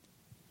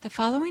The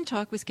following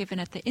talk was given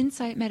at the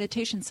Insight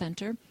Meditation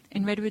Center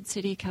in Redwood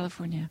City,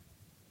 California.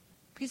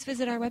 Please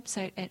visit our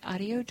website at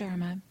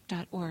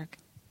audiodharma.org.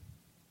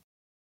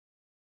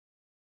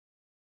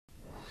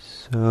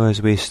 So as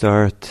I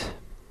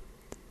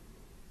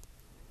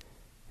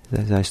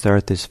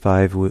start this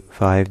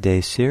five-day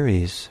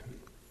series,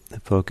 the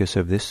focus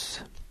of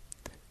this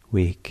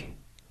week,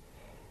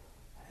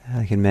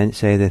 I can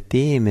say the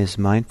theme is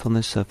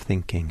mindfulness of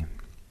thinking.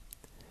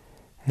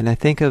 And I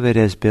think of it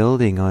as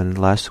building on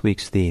last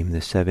week's theme,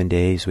 the 7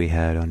 days we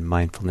had on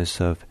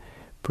mindfulness of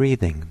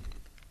breathing.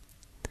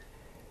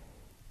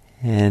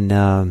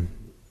 And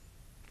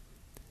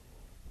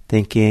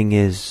thinking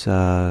is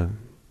a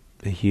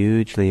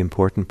hugely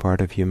important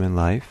part of human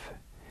life,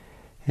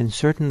 and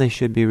certainly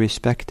should be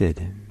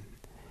respected,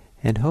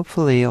 and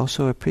hopefully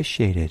also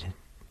appreciated.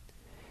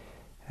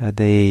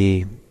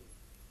 Thinking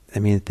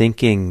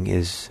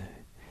is...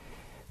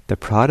 The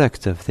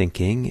product of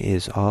thinking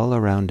is all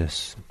around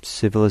us.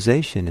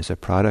 Civilization is a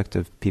product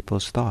of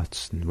people's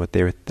thoughts and what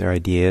their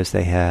ideas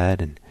they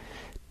had, and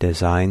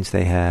designs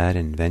they had,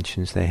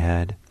 inventions they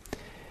had.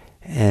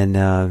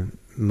 And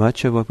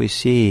much of what we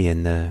see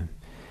in the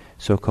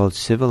so-called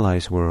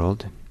civilized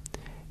world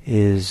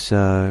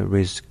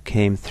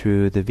came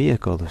through the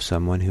vehicle of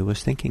someone who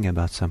was thinking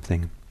about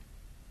something.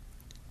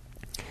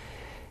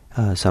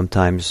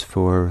 Sometimes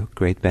for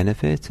great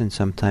benefit, and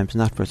sometimes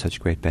not for such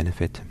great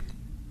benefit.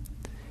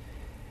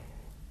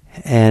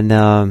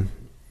 And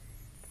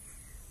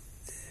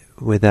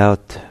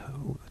without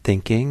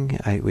thinking,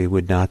 we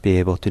would not be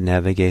able to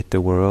navigate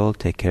the world,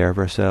 take care of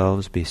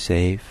ourselves, be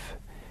safe,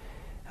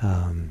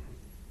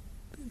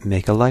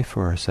 make a life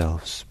for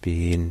ourselves,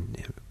 be in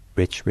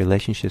rich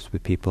relationships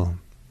with people.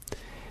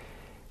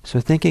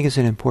 So thinking is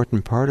an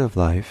important part of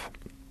life,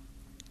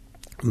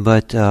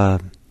 but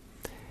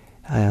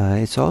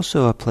it's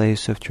also a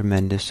place of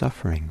tremendous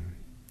suffering.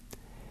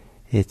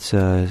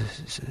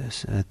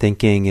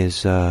 Thinking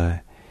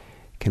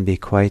can be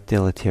quite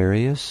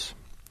deleterious.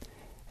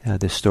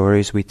 The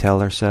stories we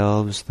tell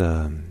ourselves,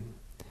 the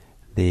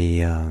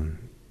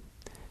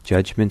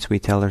judgments we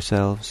tell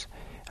ourselves,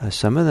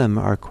 some of them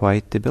are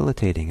quite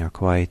debilitating, are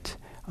quite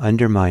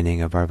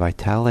undermining of our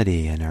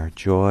vitality and our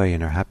joy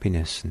and our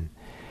happiness. And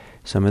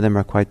some of them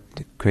are quite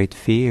great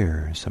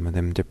fear, some of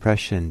them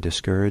depression,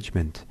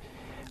 discouragement,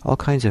 all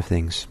kinds of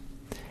things.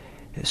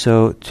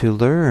 So to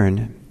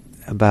learn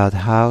about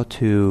how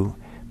to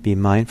be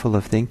mindful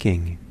of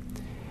thinking,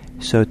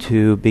 so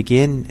to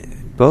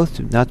begin both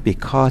not to be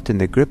caught in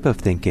the grip of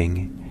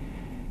thinking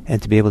and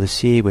to be able to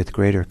see with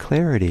greater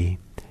clarity,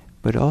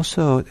 but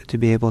also to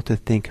be able to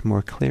think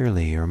more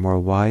clearly or more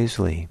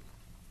wisely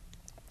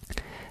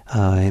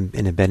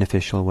in a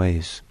beneficial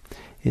ways,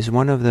 is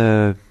one of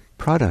the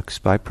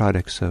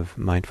byproducts of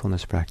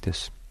mindfulness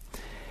practice.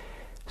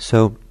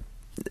 So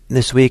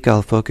this week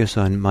I'll focus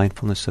on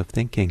mindfulness of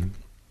thinking.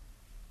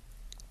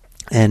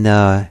 And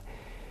as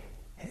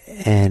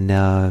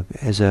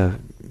a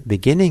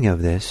beginning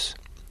of this,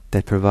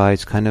 that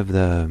provides kind of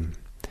the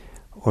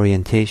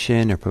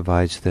orientation or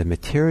provides the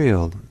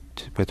material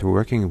that we're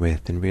working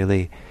with, and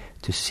really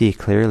to see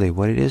clearly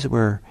what it is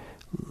we're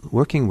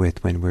working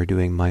with when we're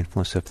doing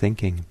mindfulness of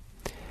thinking.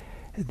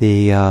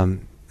 The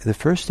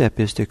first step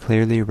is to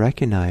clearly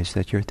recognize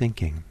that you're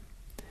thinking.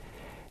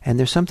 And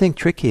there's something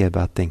tricky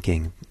about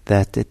thinking,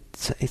 that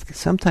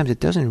sometimes it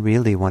doesn't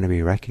really want to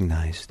be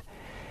recognized.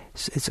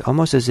 It's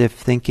almost as if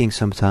thinking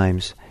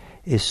sometimes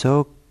is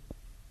so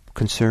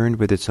concerned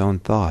with its own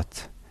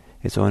thought,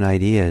 its own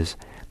ideas,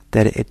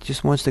 that it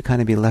just wants to kind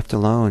of be left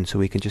alone so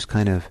we can just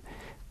kind of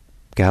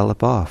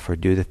gallop off or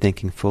do the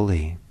thinking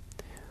fully.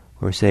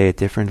 Or say it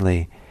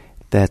differently,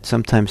 that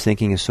sometimes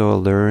thinking is so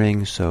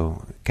alluring,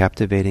 so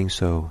captivating,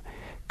 so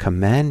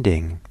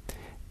commanding,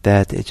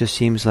 that it just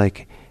seems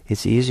like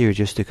it's easier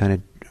just to kind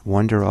of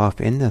wander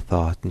off in the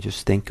thought and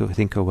just think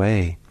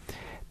away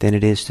than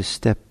it is to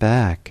step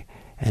back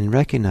and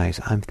recognize,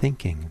 I'm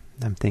thinking.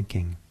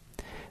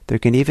 There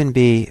can even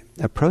be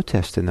a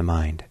protest in the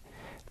mind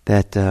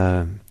that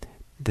the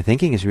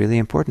thinking is really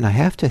important. I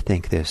have to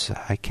think this.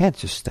 I can't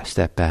just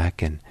step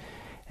back and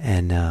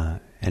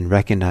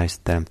recognize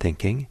that I'm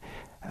thinking.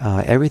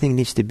 Everything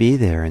needs to be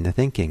there in the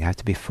thinking. I have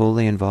to be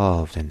fully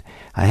involved, and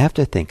I have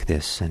to think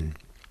this, and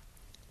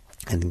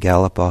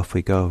gallop off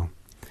we go.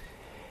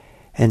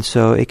 And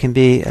so it can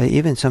be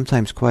even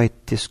sometimes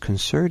quite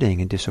disconcerting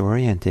and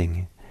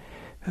disorienting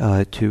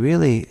to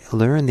really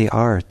learn the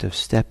art of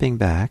stepping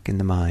back in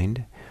the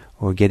mind,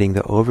 or getting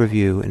the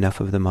overview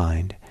enough of the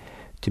mind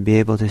to be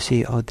able to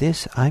see,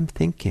 I'm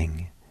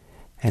thinking.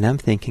 And I'm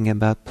thinking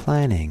about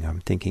planning, or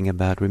I'm thinking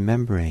about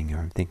remembering, or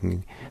I'm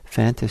thinking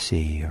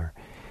fantasy, or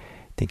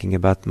thinking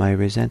about my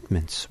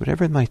resentments,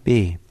 whatever it might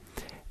be.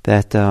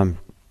 That I'm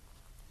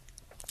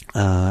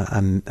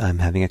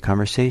having a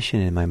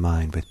conversation in my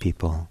mind with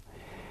people.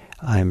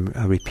 I'm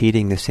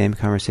repeating the same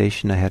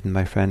conversation I had with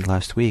my friend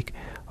last week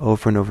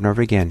over and over and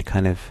over again,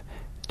 kind of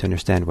to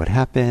understand what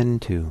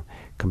happened, to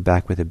come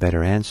back with a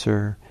better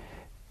answer.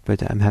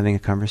 But I'm having a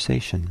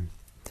conversation.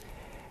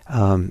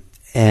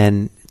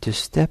 and to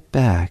step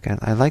back.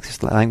 I like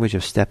this language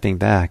of stepping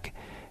back.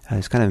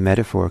 It's kind of a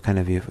metaphor, kind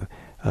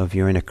of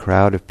you're in a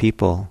crowd of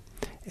people,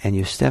 and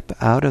you step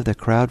out of the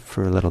crowd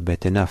for a little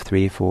bit, enough,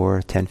 3,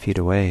 4, 10 feet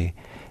away,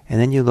 and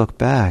then you look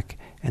back,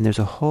 and there's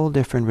a whole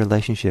different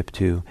relationship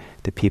to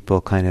the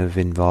people kind of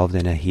involved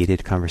in a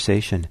heated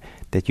conversation,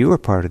 that you were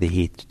part of the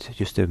heat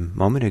just a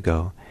moment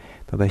ago.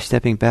 But by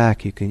stepping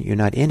back, you're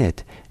not in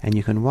it, and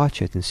you can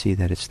watch it and see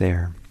that it's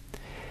there.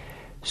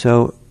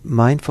 So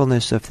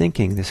mindfulness of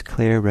thinking, this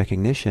clear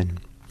recognition,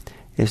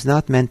 is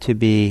not meant to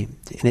be,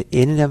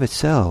 in and of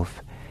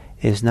itself,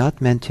 is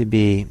not meant to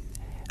be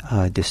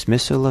a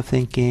dismissal of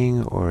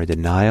thinking or a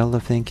denial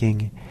of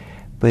thinking,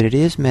 but it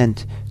is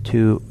meant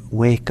to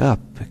wake up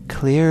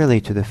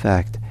clearly to the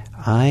fact,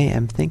 I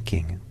am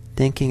thinking.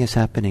 Thinking is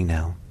happening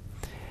now.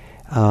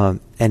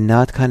 And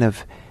not kind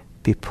of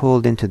be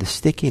pulled into the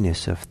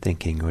stickiness of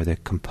thinking or the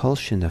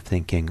compulsion of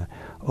thinking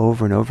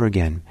over and over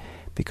again.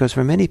 Because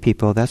for many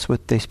people, that's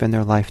what they spend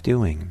their life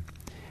doing.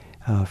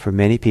 For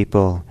many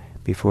people,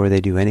 before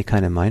they do any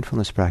kind of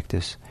mindfulness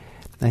practice,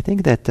 I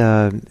think that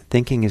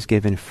thinking is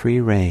given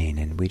free rein,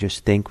 and we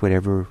just think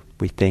whatever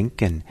we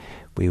think, and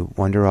we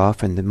wander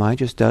off, and the mind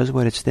just does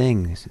what its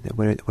things,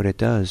 what it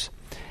does.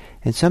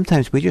 And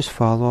sometimes we just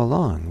follow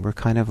along. We're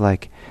kind of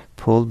like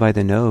pulled by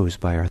the nose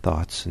by our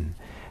thoughts, and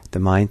the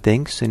mind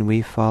thinks, and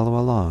we follow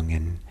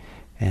along,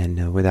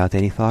 and without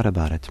any thought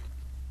about it.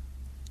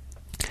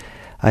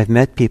 I've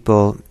met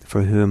people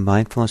for whom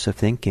mindfulness of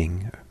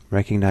thinking,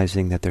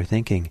 recognizing that they're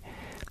thinking,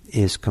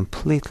 is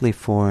completely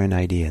foreign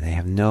idea. They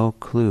have no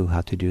clue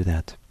how to do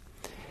that.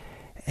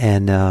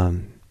 And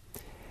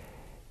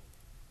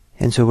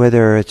so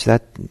whether it's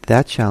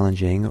that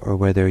challenging, or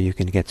whether you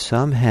can get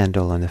some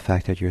handle on the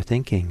fact that you're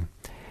thinking,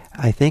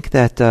 I think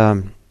that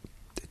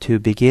to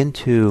begin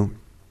to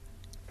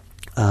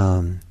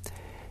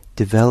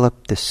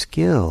develop the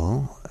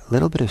skill, a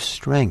little bit of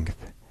strength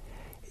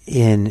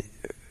in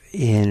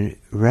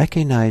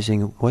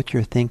recognizing what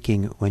you're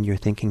thinking when you're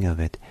thinking of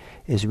it,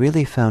 is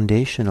really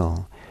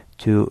foundational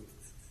to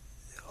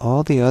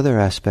all the other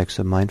aspects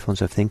of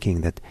mindfulness of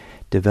thinking that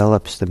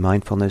develops the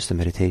mindfulness, the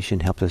meditation,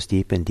 helps us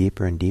deepen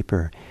deeper and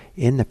deeper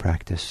in the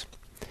practice.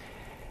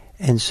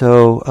 And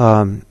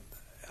so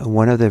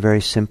one of the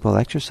very simple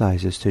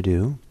exercises to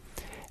do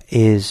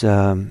is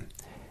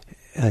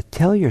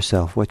tell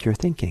yourself what you're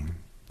thinking.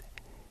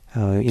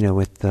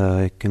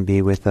 It can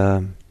be with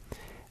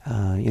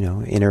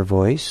inner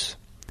voice,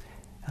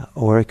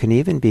 or it can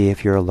even be,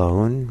 if you're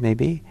alone,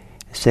 maybe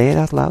say it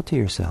out loud to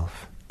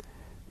yourself.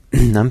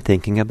 I'm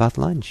thinking about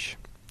lunch.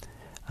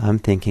 I'm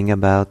thinking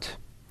about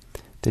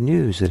the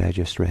news that I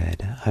just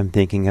read. I'm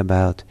thinking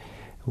about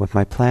what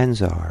my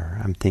plans are.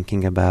 I'm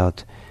thinking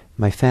about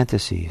my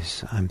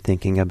fantasies. I'm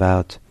thinking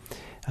about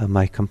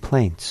my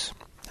complaints.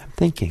 I'm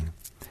thinking.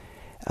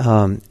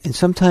 And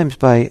sometimes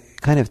by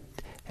kind of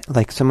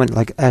like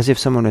as if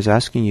someone was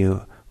asking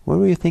you, what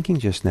were you thinking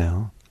just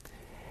now?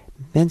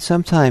 Then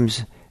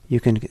sometimes you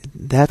can,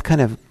 that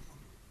kind of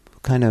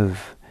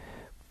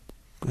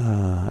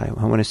I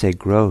want to say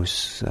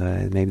gross,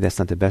 maybe that's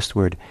not the best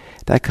word,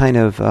 that kind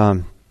of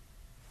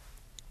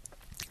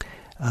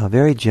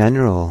very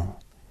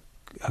general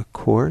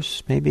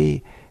course,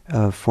 maybe,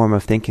 form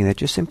of thinking that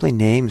just simply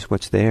names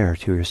what's there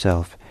to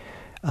yourself,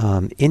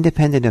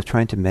 independent of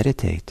trying to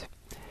meditate,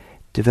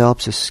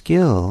 develops a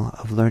skill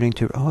of learning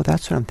to,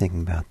 that's what I'm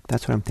thinking about,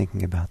 that's what I'm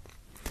thinking about.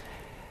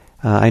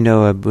 I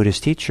know a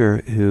Buddhist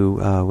teacher who,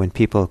 when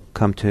people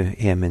come to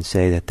him and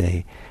say that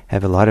they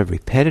have a lot of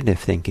repetitive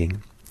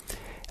thinking,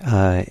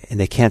 and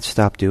they can't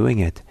stop doing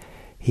it,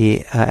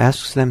 he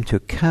asks them to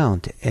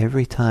count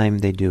every time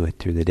they do it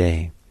through the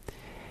day.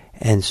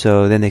 And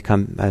so then they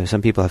come.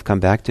 Some people have come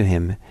back to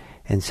him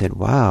and said,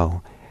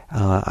 "Wow,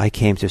 I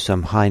came to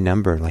some high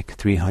number, like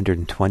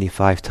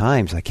 325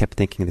 times. I kept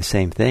thinking the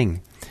same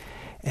thing,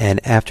 and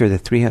after the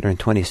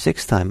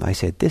 326th time, I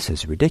said, this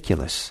is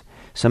ridiculous.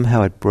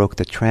 Somehow it broke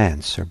the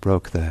trance, or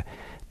broke the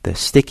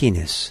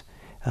stickiness,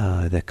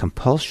 the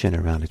compulsion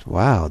around it.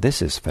 Wow,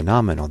 this is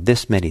phenomenal.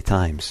 This many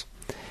times."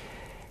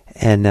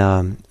 And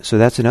so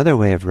that's another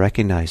way of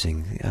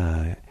recognizing,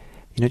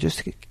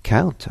 just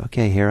count.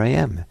 Okay, here I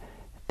am,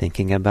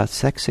 thinking about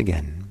sex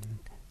again.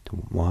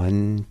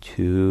 1,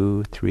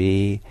 2,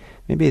 3.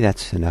 Maybe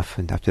that's enough,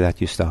 and after that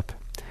you stop.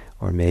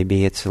 Or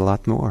maybe it's a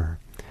lot more.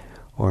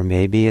 Or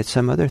maybe it's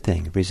some other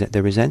thing,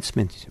 the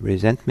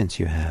resentments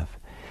you have,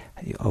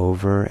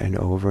 over and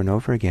over and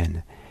over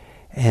again.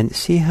 And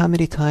see how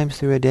many times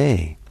through a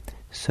day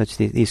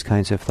these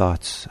kinds of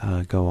thoughts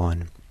go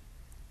on.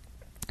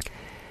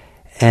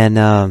 And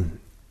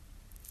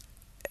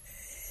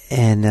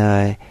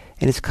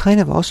it's kind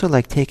of also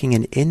like taking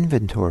an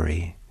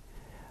inventory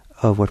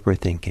of what we're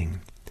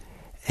thinking.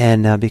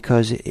 And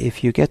because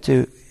if you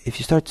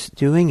start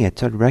doing it,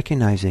 start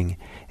recognizing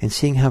and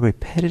seeing how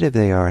repetitive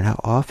they are and how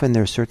often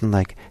there are certain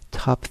like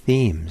top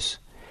themes,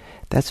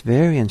 that's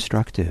very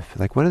instructive.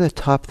 Like, what are the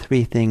top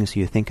 3 things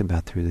you think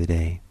about through the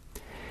day?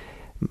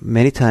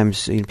 Many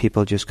times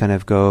people just kind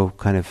of go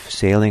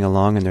sailing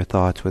along in their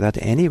thoughts without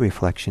any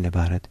reflection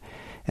about it.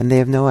 and they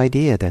have no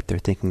idea that they're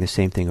thinking the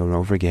same thing over and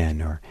over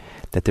again, or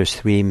that there's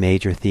 3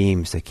 major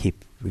themes that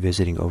keep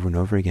revisiting over and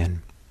over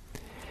again.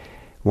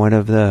 One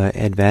of the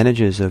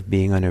advantages of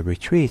being on a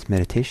retreat,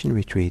 meditation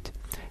retreat,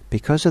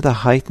 because of the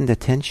heightened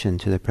attention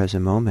to the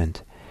present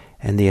moment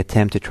and the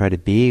attempt to try to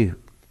be,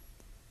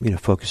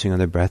 focusing on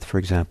the breath, for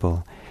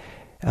example,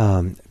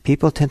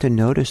 people tend to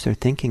notice their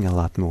thinking a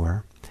lot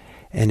more.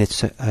 And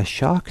it's a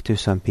shock to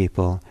some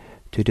people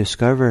to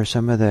discover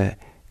some of the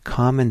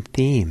common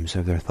themes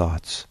of their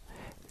thoughts,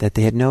 that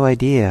they had no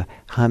idea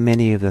how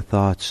many of the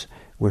thoughts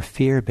were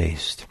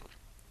fear-based.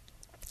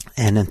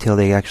 And until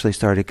they actually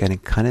started getting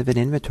kind of an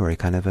inventory,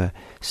 kind of a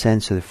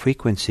sense of the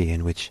frequency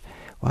in which,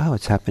 wow,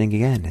 it's happening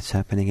again.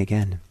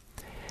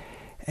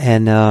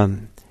 And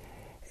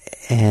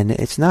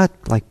it's not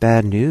like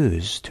bad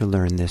news to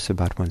learn this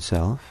about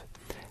oneself.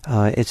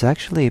 It's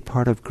actually a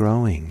part of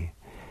growing.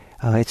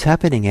 It's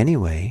happening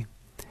anyway.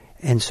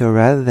 And so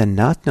rather than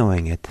not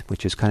knowing it,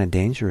 which is kind of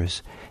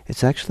dangerous,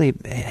 it's actually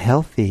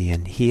healthy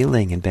and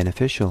healing and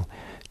beneficial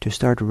to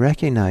start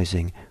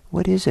recognizing,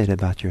 what is it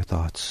about your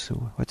thoughts?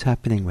 What's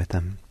happening with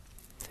them?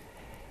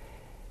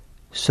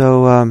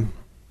 So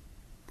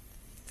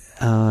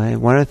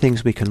one of the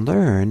things we can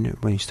learn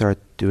when you start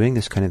doing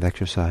this kind of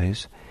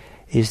exercise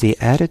is the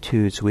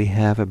attitudes we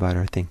have about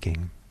our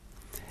thinking.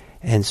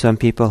 And some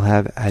people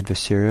have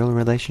adversarial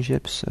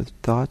relationships with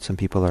thoughts. Some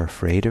people are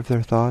afraid of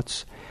their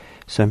thoughts.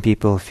 Some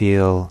people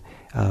feel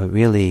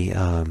really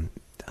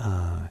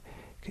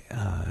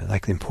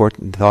like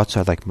important thoughts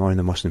are like one of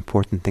the most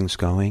important things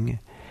going.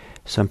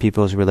 Some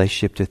people's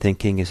relationship to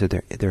thinking is that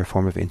they're a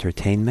form of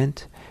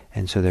entertainment,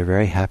 and so they're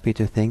very happy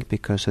to think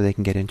because so they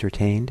can get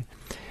entertained.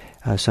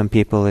 Some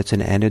people, it's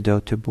an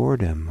antidote to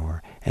boredom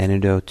or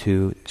antidote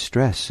to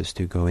stress, is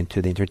to go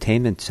into the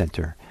entertainment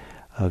center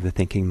of the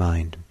thinking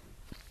mind.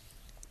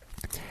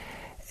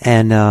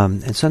 And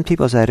some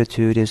people's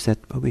attitude is that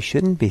we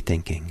shouldn't be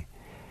thinking.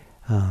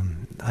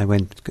 I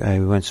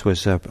once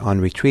was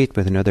on retreat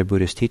with another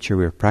Buddhist teacher.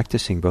 We were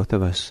practicing, both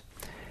of us,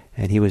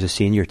 and he was a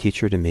senior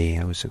teacher to me.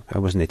 I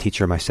wasn't a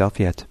teacher myself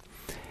yet,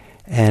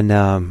 and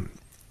there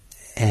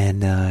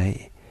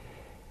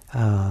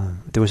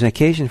was an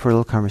occasion for a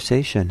little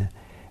conversation,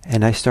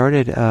 and I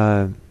started.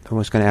 I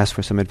was going to ask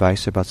for some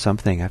advice about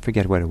something. I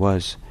forget what it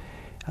was.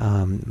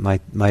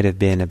 Might have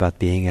been about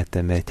being at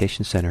the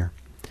meditation center.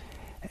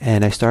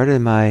 And I started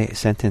my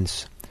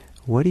sentence,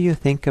 "What do you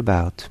think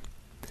about?"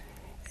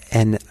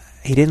 And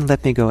he didn't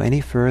let me go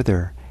any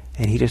further,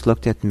 and he just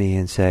looked at me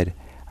and said,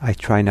 "I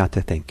try not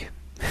to think."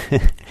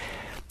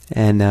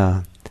 And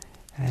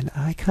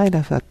I kind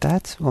of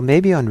thought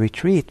maybe on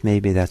retreat,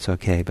 maybe that's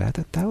okay, but I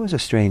thought that was a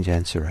strange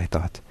answer. I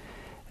thought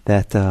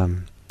that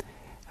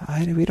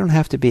we don't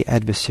have to be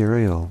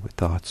adversarial with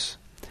thoughts.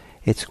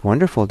 It's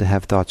wonderful to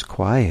have thoughts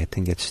quiet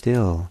and get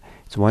still.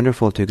 It's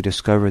wonderful to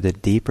discover the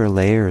deeper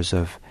layers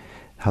of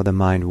how the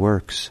mind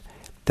works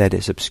that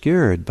is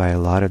obscured by a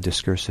lot of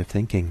discursive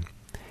thinking.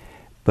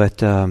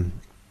 But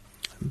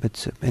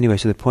anyway,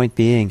 so the point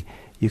being,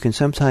 you can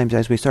sometimes,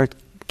 as we start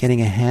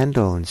getting a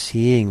handle and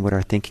seeing what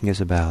our thinking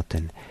is about,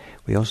 and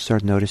we also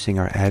start noticing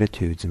our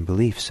attitudes and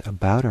beliefs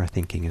about our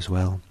thinking as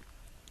well.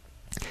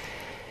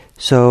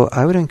 So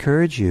I would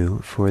encourage you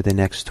for the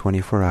next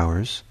 24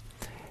 hours,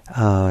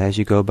 as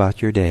you go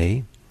about your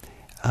day,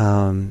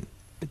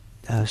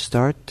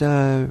 start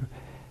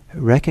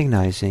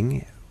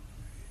recognizing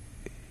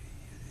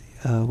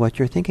what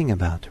you're thinking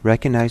about,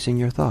 recognizing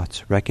your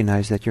thoughts,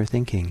 recognize that you're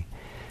thinking.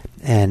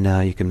 And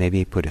you can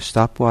maybe put a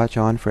stopwatch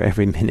on for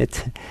every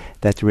minute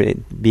that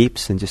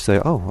beeps and just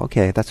say, oh,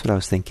 okay, that's what I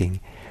was thinking.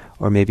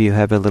 Or maybe you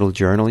have a little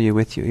journal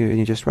with you, and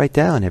you just write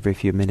down every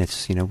few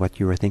minutes, what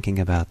you were thinking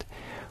about.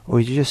 Or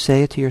you just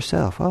say it to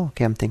yourself, oh,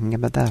 okay, I'm thinking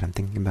about that, I'm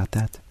thinking about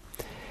that.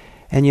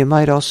 And you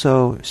might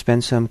also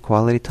spend some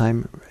quality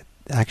time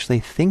actually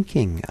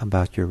thinking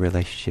about your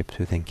relationship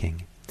to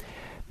thinking.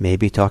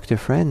 Maybe talk to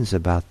friends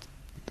about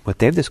what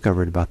they've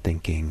discovered about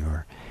thinking,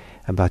 or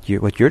about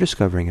what you're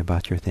discovering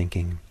about your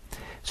thinking.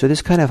 So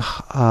this kind of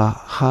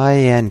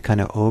high-end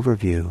kind of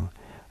overview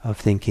of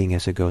thinking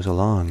as it goes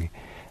along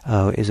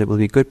it will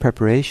be good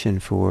preparation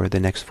for the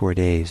next 4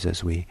 days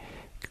as we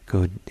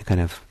go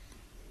kind of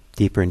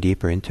deeper and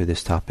deeper into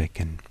this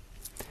topic.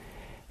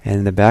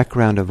 And the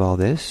background of all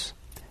this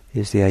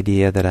is the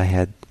idea that I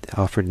had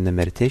offered in the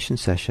meditation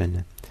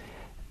session,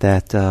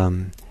 that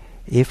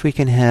if we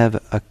can have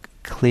a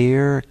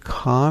clear,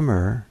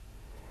 calmer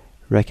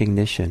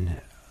recognition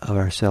of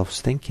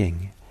ourselves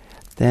thinking,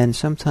 then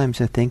sometimes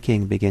the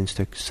thinking begins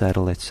to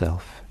settle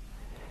itself.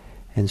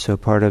 And so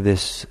part of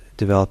this,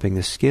 developing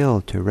the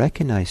skill to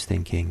recognize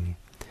thinking,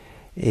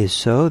 is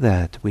so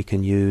that we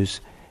can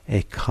use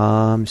a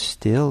calm,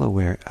 still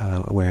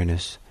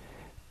awareness,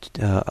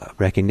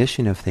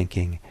 recognition of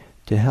thinking,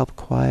 to help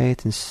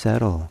quiet and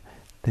settle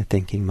the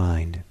thinking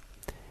mind.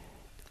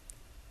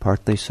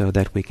 Partly so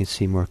that we can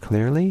see more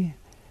clearly,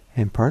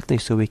 and partly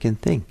so we can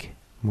think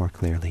more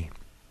clearly.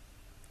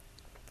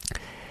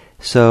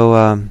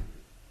 So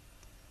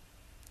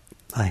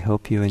I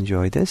hope you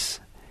enjoyed this,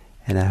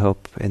 and I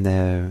hope in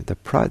the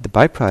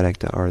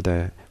byproduct, or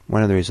the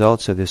one of the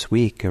results of this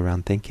week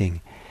around thinking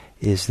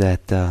is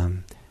that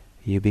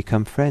you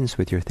become friends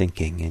with your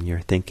thinking, and your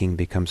thinking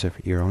becomes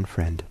your own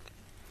friend.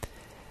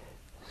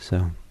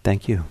 So,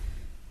 thank you.